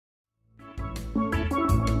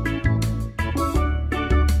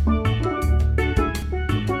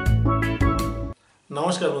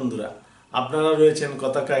নমস্কার বন্ধুরা, আপনারা রয়েছেন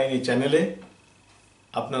কথা কাহিনী চ্যানেলে।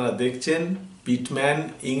 আপনারা দেখছেন Pitman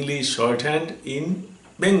English short hand in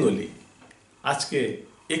Bengali. আজকে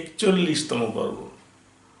 41তম পর্ব।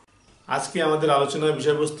 আজকে আমাদের আলোচনার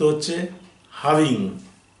বিষয়বস্তু হচ্ছে হাভিং,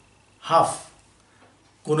 হাফ,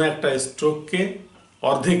 কোনো একটা স্ট্রোককে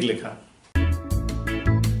অর্ধেক লেখা।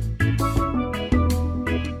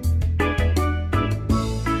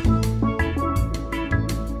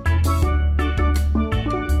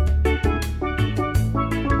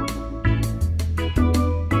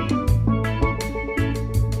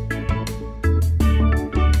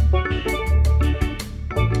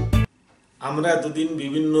 আমরা এতদিন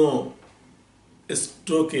বিভিন্ন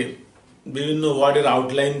স্ট্রোকের বিভিন্ন ওয়ার্ডের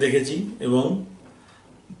আউটলাইন দেখেছি এবং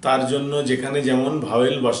তার জন্য যেখানে যেমন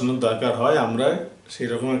ভাওয়েল বসানোর দরকার হয় আমরা সেই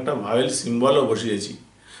রকম একটা ভাওয়েল সিম্বলও বসিয়েছি।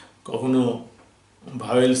 কখনো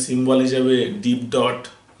ভাওয়েল সিম্বল হিসাবে deep dot,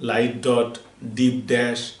 light dot, deep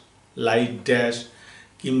dash, light dash,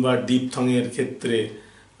 কিংবা ডিপথংয়ের ক্ষেত্রে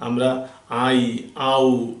আমরা আই, আউ,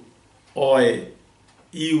 অয়,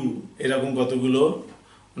 ইউ এরকম কতগুলো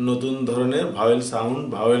নতুন ধরনের ভাওয়েল সাউন্ড,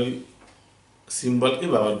 ভাওয়েল সিম্বলকে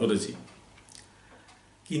ব্যবহার করেছি।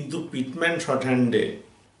 কিন্তু পিটম্যান শর্টহ্যান্ডে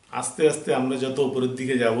আস্তে আস্তে আমরা যত উপরের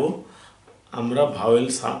দিকে যাব আমরা ভাওয়েল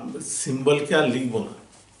সিম্বলকে আর লিখব না।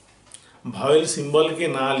 ভাওয়েল সিম্বলকে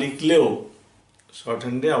না লিখলেও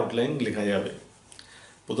শর্টহ্যান্ডে আউটলাইন লেখা যাবে।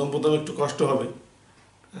 প্রথম একটু কষ্ট হবে,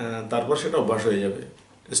 তারপর সেটা অভ্যাস হয়ে যাবে।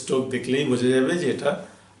 স্ট্রোক দেখলেই বোঝা যাবে যে এটা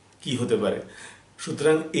কি হতে পারে।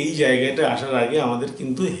 সুতরাং এই জায়গাটা আসার আগে আমাদের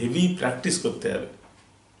কিন্তু হেভি প্র্যাকটিস করতে হবে।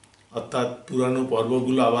 অর্থাৎ পুরানো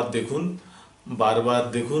পর্বগুলো আবার দেখুন, বারবার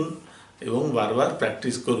দেখুন এবং বারবার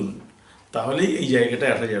প্র্যাকটিস করুন, তাহলেই এই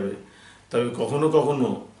জায়গাটায় আসা যাবে। তবে কখনো কখনো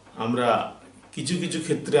আমরা কিছু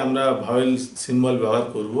ক্ষেত্রে আমরা ভাওয়েল সিম্বল ব্যবহার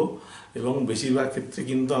করব এবং বেশিরভাগ ক্ষেত্রে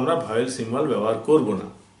কিন্তু আমরা ভাওয়েল সিম্বল ব্যবহার করব না।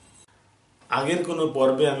 আগের কোনো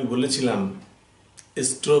পর্বে আমি বলেছিলাম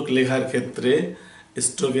স্ট্রোক লেখার ক্ষেত্রে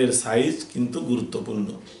স্ট্রোকের সাইজ কিন্তু গুরুত্বপূর্ণ।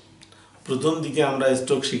 প্রথম দিকে আমরা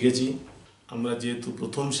স্ট্রোক শিখেছি, আমরা যেহেতু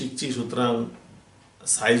প্রথম শিখছি সুতরাং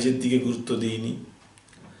সাইজের দিকে গুরুত্ব দিইনি,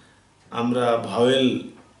 আমরা ভাওয়েল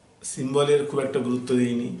সিম্বলের খুব একটা গুরুত্ব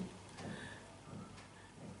দিইনি।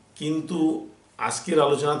 কিন্তু আজকের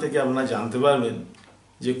আলোচনা থেকে আপনারা জানতে পারবেন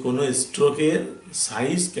যে কোনো স্ট্রোকের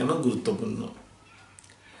সাইজ কেন গুরুত্বপূর্ণ।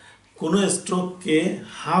 কোনো স্ট্রোককে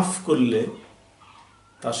হাফ করলে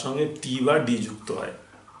তার সঙ্গে টি বা ডি যুক্ত হয়।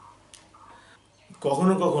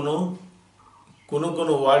 কখনো কখনো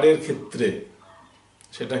কোনো ওয়ার্ডের ক্ষেত্রে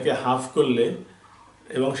সেটাকে হাফ করলে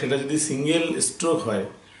এবং সেটা যদি সিঙ্গেল স্ট্রোক হয়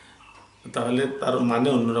তাহলে তার মানে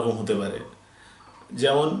অন্যরকম হতে পারে।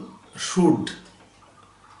 যেমন শুড,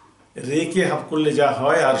 রেকে হাফ করলে যা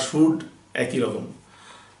হয় আর শুড একই রকম।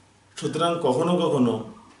 সুতরাং কখনো কখনো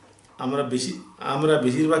আমরা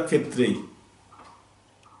বেশিরভাগ ক্ষেত্রেই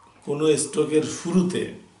কোনো স্ট্রোকের শুরুতে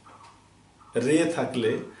রে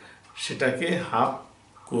থাকলে সেটাকে হাফ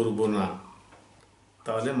করব না,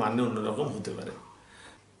 তাহলে মানে অন্যরকম হতে পারে।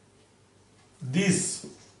 দিস,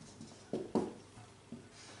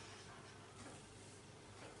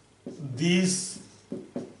 দিস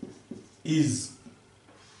ইজ,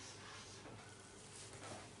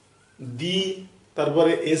 দি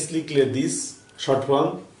তারপরে এস লিখলে দিস শর্ট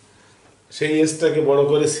ফর্ম, সেই এসটাকে বড়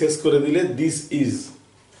করে শেষ করে দিলে দিস ইজ।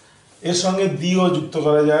 এর সঙ্গে দিও যুক্ত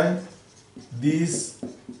করা যায়, this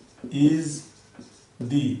is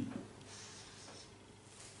the,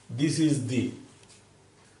 this is the.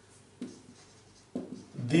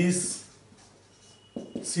 This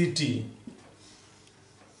city,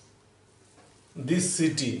 this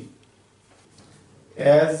city,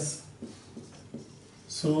 as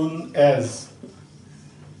soon as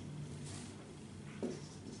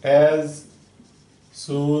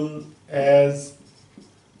soon as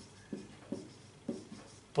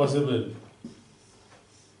possible,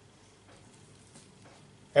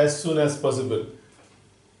 as soon as possible.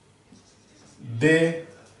 They,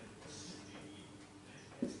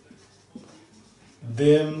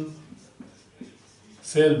 themselves,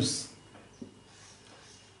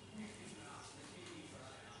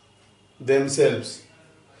 themselves।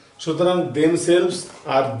 সুতরাং themselves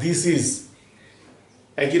আর this is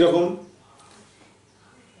একই রকম।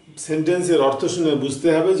 সেন্টেন্সের অর্থ শুনে বুঝতে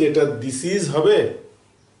হবে যে এটা this is হবে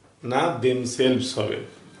না themselves হবে।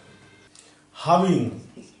 হাভিং,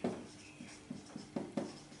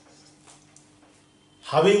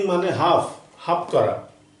 হাভিং মানে হাফ করা।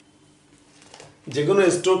 যে কোনো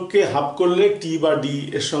স্ট্রোককে হাফ করলে টি বা ডি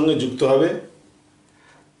এর সঙ্গে যুক্ত হবে।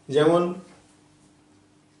 যেমন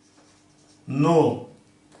নো,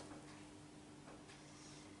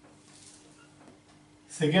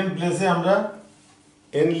 সেকেন্ড প্লেসে আমরা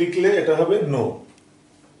এন লিখলে এটা হবে নো।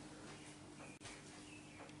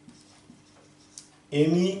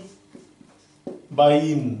 এনি বা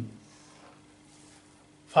ইন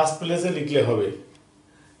ফার্স্ট প্লেসে লিখলে হবে,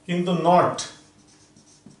 কিন্তু নট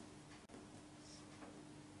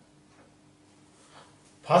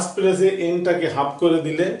ফার্স্ট প্লেসে এনটাকে হাফ করে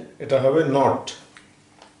দিলে এটা হবে নট।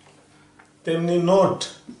 তেমনি note,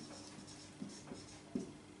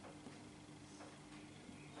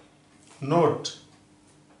 note,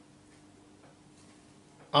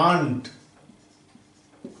 aunt,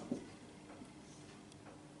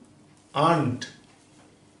 aunt,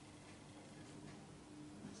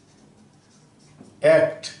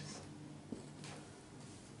 act.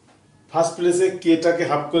 First প্লেসে কেটাকে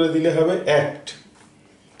হাফ করে দিলে হবে অ্যাক্ট।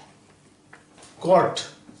 কট,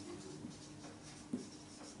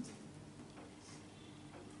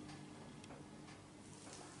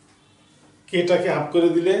 কেটাকে হাফ করে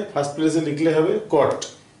দিলে ফার্স্ট প্লেসে লিখলে হবে কট।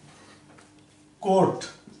 কোট,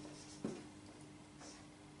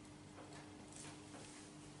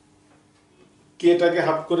 কেটাকে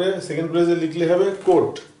হাফ করে সেকেন্ড প্লেসে লিখলে হবে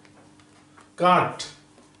কোট। কাট,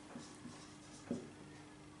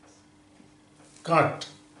 কাট,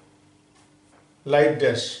 লাইট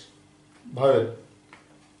ড্যাশ ভাওয়েল।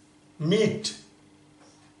 মিট,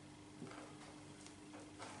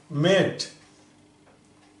 মেট,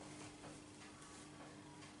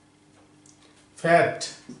 fat,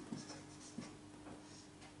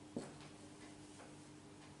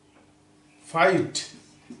 fight,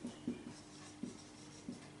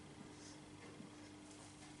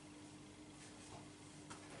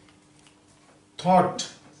 thought,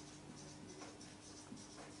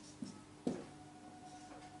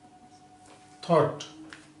 thought,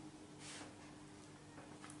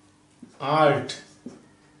 art,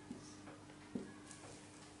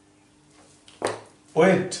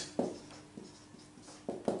 wait,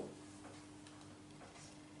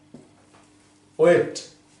 wait,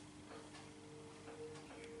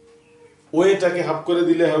 ওয়েটাকে half করে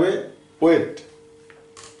দিলে হবে ওয়েট।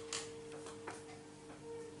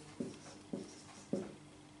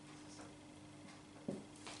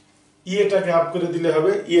 ইয়েটাকে হাফ করে দিলে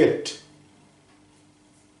হবে ইয়েট।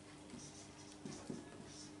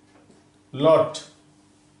 লট,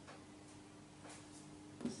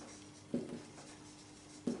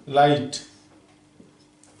 light,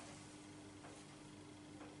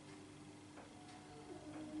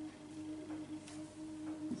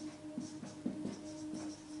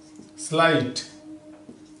 slight,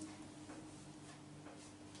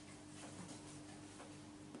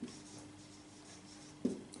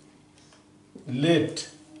 late,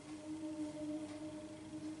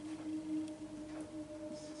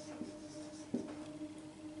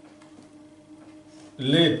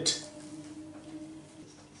 late,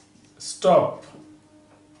 stop,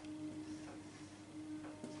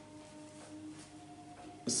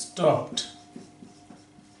 stopped,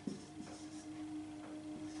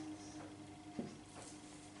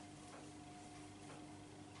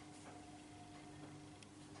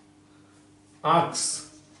 আক্স,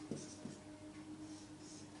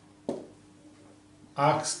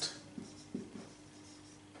 asked,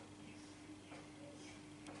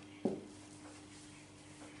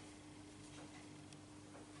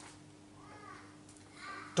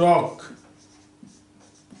 talk,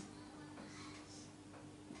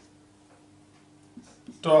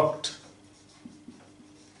 talked,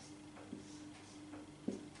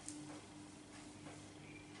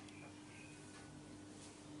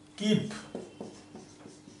 keep,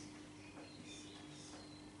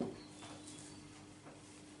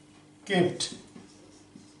 kept,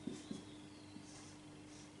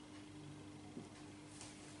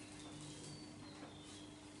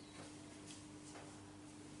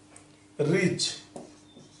 reach,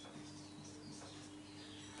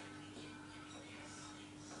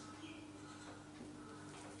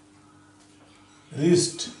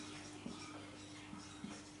 wrist,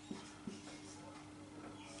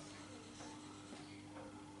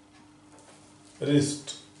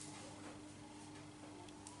 wrist,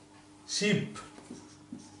 sheep,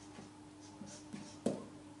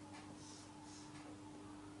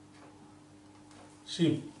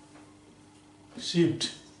 sheep,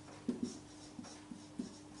 sheeped,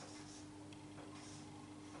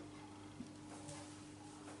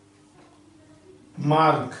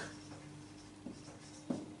 mark,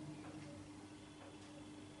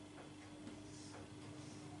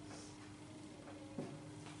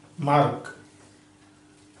 mark,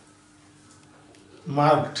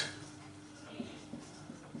 marked,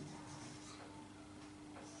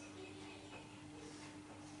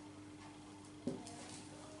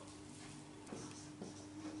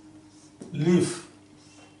 leaf,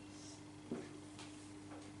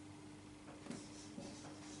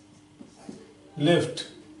 left,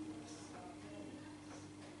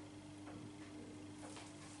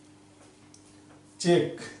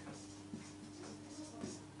 check,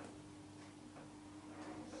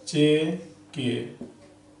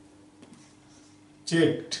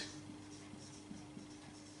 checked,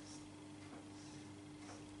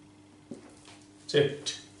 checked।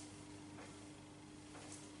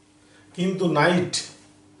 কিন্তু night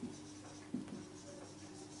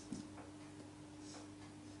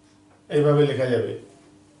এইভাবে লেখা যাবে।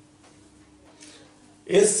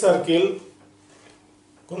 এস সার্কেল,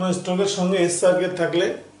 কোনো স্ট্রোকের সঙ্গে এস সার্কেল থাকলে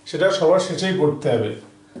সেটা সবার শেষেই করতে হবে।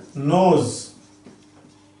 Nose,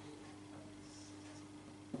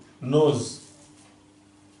 nose,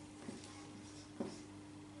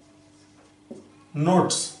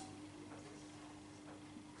 notes,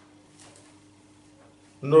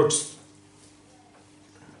 notes,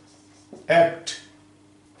 act,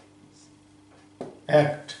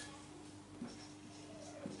 act,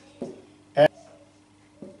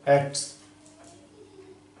 acts,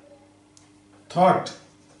 thought,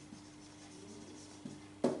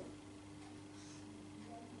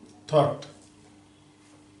 thought,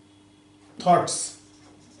 thoughts,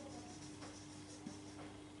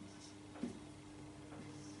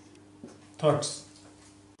 thoughts,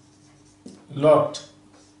 lot,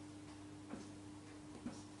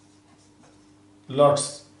 lots,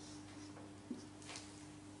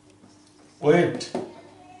 wait,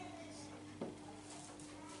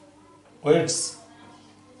 waits,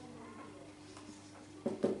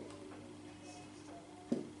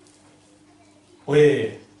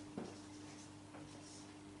 way,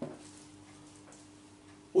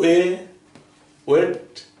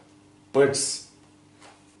 wait, waits,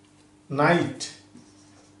 night,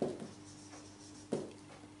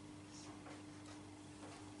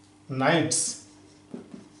 nights,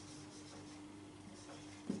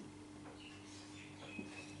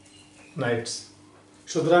 nights।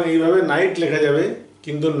 সুতরাং এইভাবে নাইট লেখা যাবে,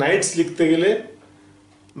 কিন্তু নাইটস লিখতে গেলে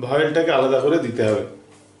ভাওয়েলটাকে আলাদা করে দিতে হবে।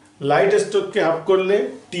 লাইট স্ট্রোককে হাফ করলে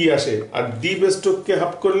টি আসে, আর ডিপ স্ট্রোককে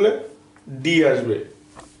হাফ করলে ডি আসবে।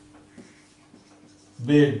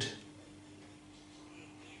 Bed,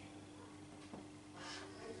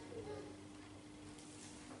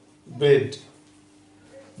 bed,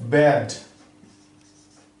 bad,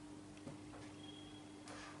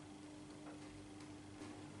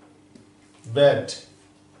 bad,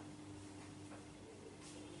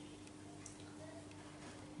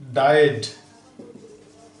 died,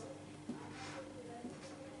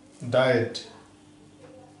 died,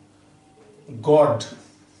 God,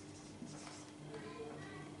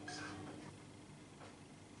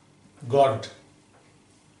 God,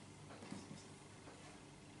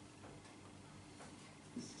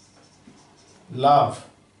 love,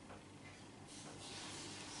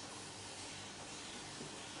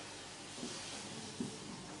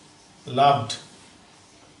 loved,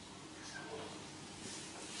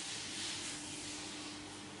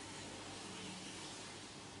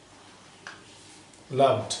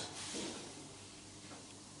 loved,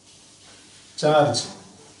 charge,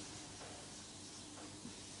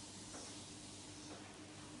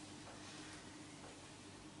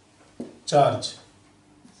 charge,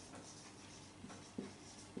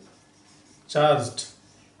 charged,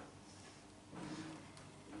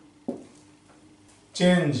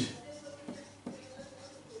 change,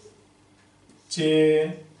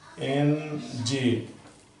 C-H-A-N-G,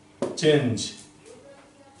 change,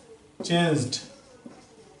 changed,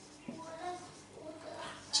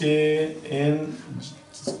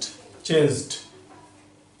 changed, changed।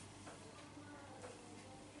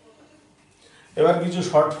 এবার কিছু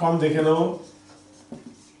শর্ট ফর্ম দেখে নেব।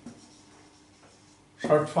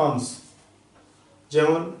 শর্ট ফর্মস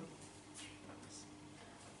যেমন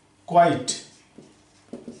কোয়াইট,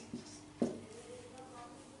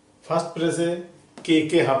 ফার্স্ট প্লেসে কে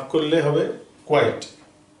কে হাফ করলে হবে কোয়াইট।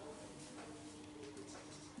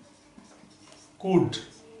 কুড,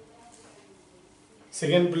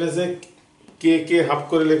 সেকেন্ড প্লেসে কে কে হাফ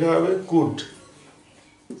করে লেখা হবে could.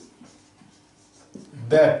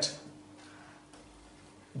 That,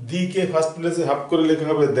 the K first প্লেসে হাফ করে লেখা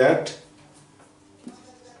হবে that.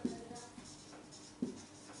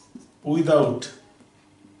 Without,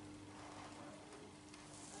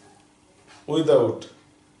 without,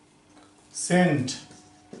 Saint,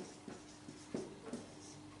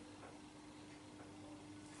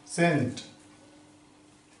 Saint,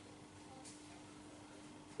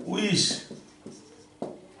 wish,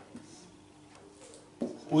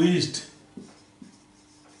 wished,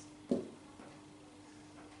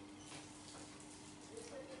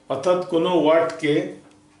 অর্থাৎ কোনো ওয়ার্ডকে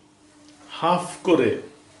হাফ করে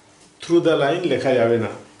থ্রু দ্য লাইন লেখা যাবে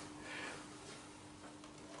না।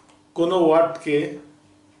 কোনো ওয়ার্ডকে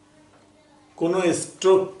কোনো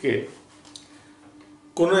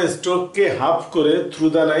স্ট্রোককে হাফ করে থ্রু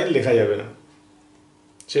দ্য লাইন লেখা যাবে না,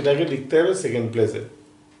 সেটাকে লিখতে হবে সেকেন্ড প্লেসে।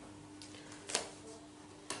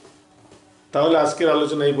 তাহলে আজকের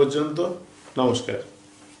আলোচনা এই পর্যন্ত। নমস্কার।